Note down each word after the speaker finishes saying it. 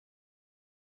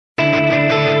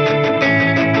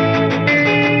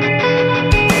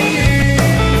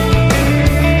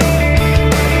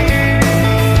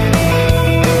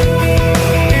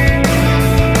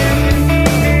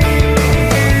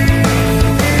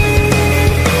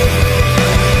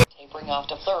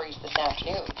flurries this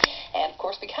afternoon. And, of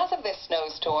course, because of this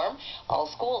snowstorm, all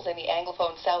schools in the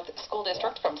Anglophone South School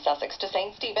District from Sussex to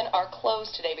St. Stephen are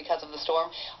closed today because of the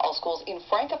storm. All schools in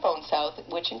Francophone South,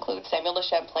 which include Samuel de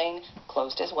Champlain,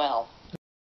 closed as well.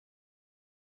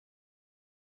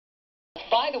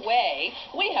 By the way,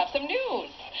 we have some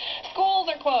news. Schools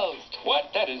are closed.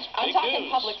 What? That is big I'm talking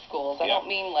news. public schools. I don't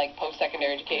mean like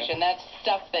post-secondary education. That's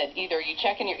stuff that either you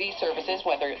check in your e-services,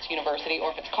 whether it's university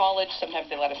or if it's college.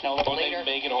 Sometimes they let us know a little later.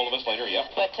 They may get a hold of us later,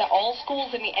 But all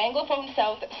schools in the Anglophone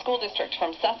South School District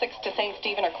from Sussex to St.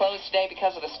 Stephen are closed today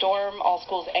because of the storm. All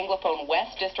schools Anglophone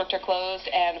West District are closed,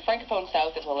 and Francophone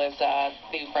South, as well as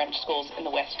the French schools in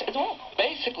the West as well.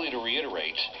 Basically, to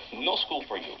reiterate, no school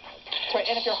for you. That's right,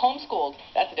 and if you're homeschooled,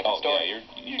 that's a different story.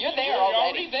 Yeah, you're there you're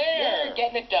already. You're already there. You're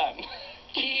getting it done.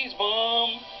 Jeez,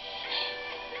 Mom.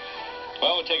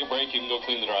 Well, we'll take a break. You can go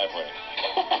clean the driveway.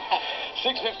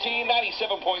 6:15,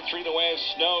 97.3 the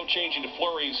west. Snow changing to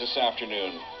flurries this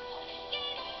afternoon.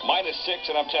 -6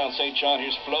 in uptown St. John.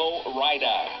 Here's Flo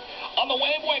Rida on the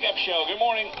Wake Up Show. Good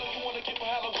morning.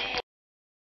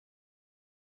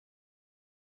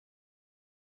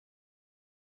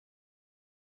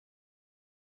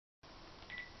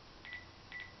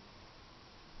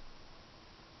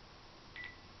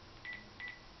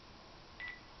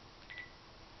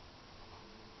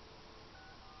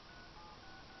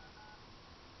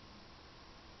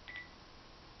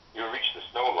 You have reached the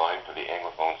snow line for the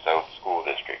Anglophone South School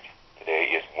District. Today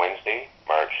is Wednesday,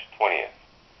 March 20th.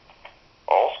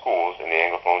 All schools in the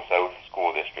Anglophone South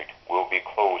School District will be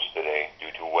closed today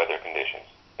due to weather conditions.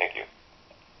 Thank you.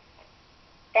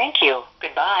 Thank you.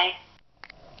 Goodbye.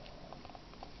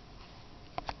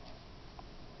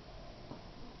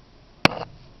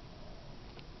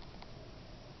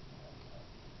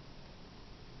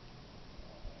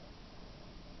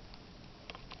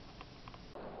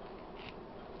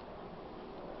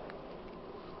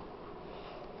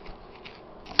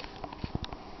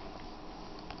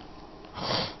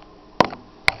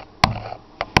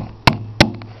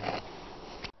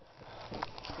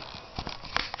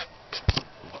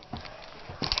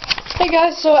 Hey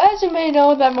guys, so as you may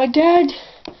know that my dad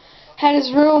had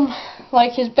his room,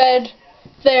 like his bed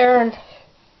there and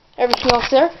everything else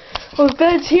there. Well, his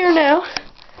bed's here now.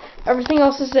 Everything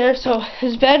else is there, so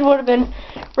his bed would have been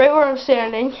right where I'm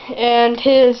standing, and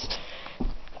his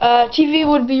TV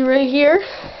would be right here,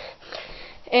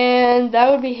 and that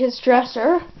would be his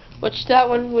dresser, which that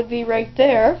one would be right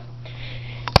there.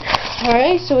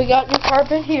 Alright, so we got new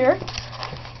carpet here.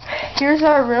 Here's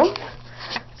our room.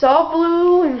 It's all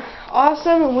blue and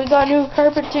awesome, and we got new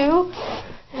carpet too.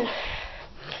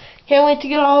 Can't wait to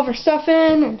get all of our stuff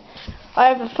in. And I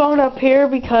have a phone up here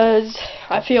because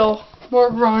I feel more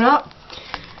grown up.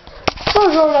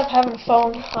 More grown up having a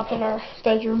phone up in our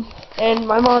bedroom. And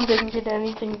my mom didn't get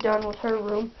anything done with her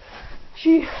room.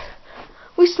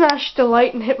 We smashed the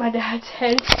light and hit my dad's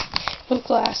head with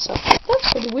glass, so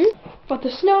that's pretty weird. But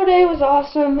the snow day was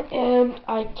awesome, and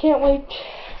I can't wait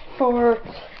for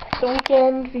the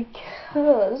weekend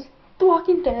because The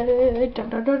Walking Dead. Dun,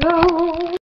 dun, dun, dun.